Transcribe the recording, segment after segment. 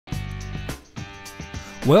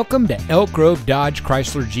Welcome to Elk Grove Dodge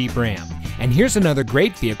Chrysler Jeep Ram, and here's another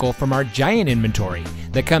great vehicle from our giant inventory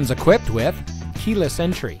that comes equipped with keyless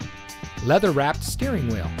entry, leather-wrapped steering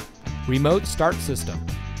wheel, remote start system,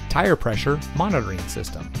 tire pressure monitoring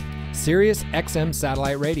system, Sirius XM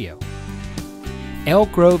satellite radio.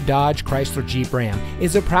 Elk Grove Dodge Chrysler Jeep Ram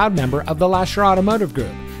is a proud member of the Lasher Automotive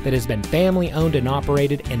Group that has been family owned and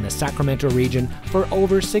operated in the Sacramento region for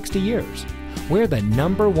over 60 years. We're the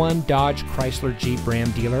 #1 Dodge Chrysler Jeep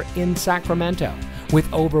Ram dealer in Sacramento,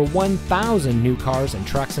 with over 1,000 new cars and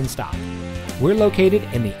trucks in stock. We're located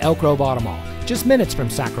in the Elk Grove Auto Mall, just minutes from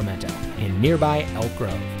Sacramento, in nearby Elk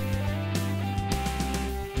Grove.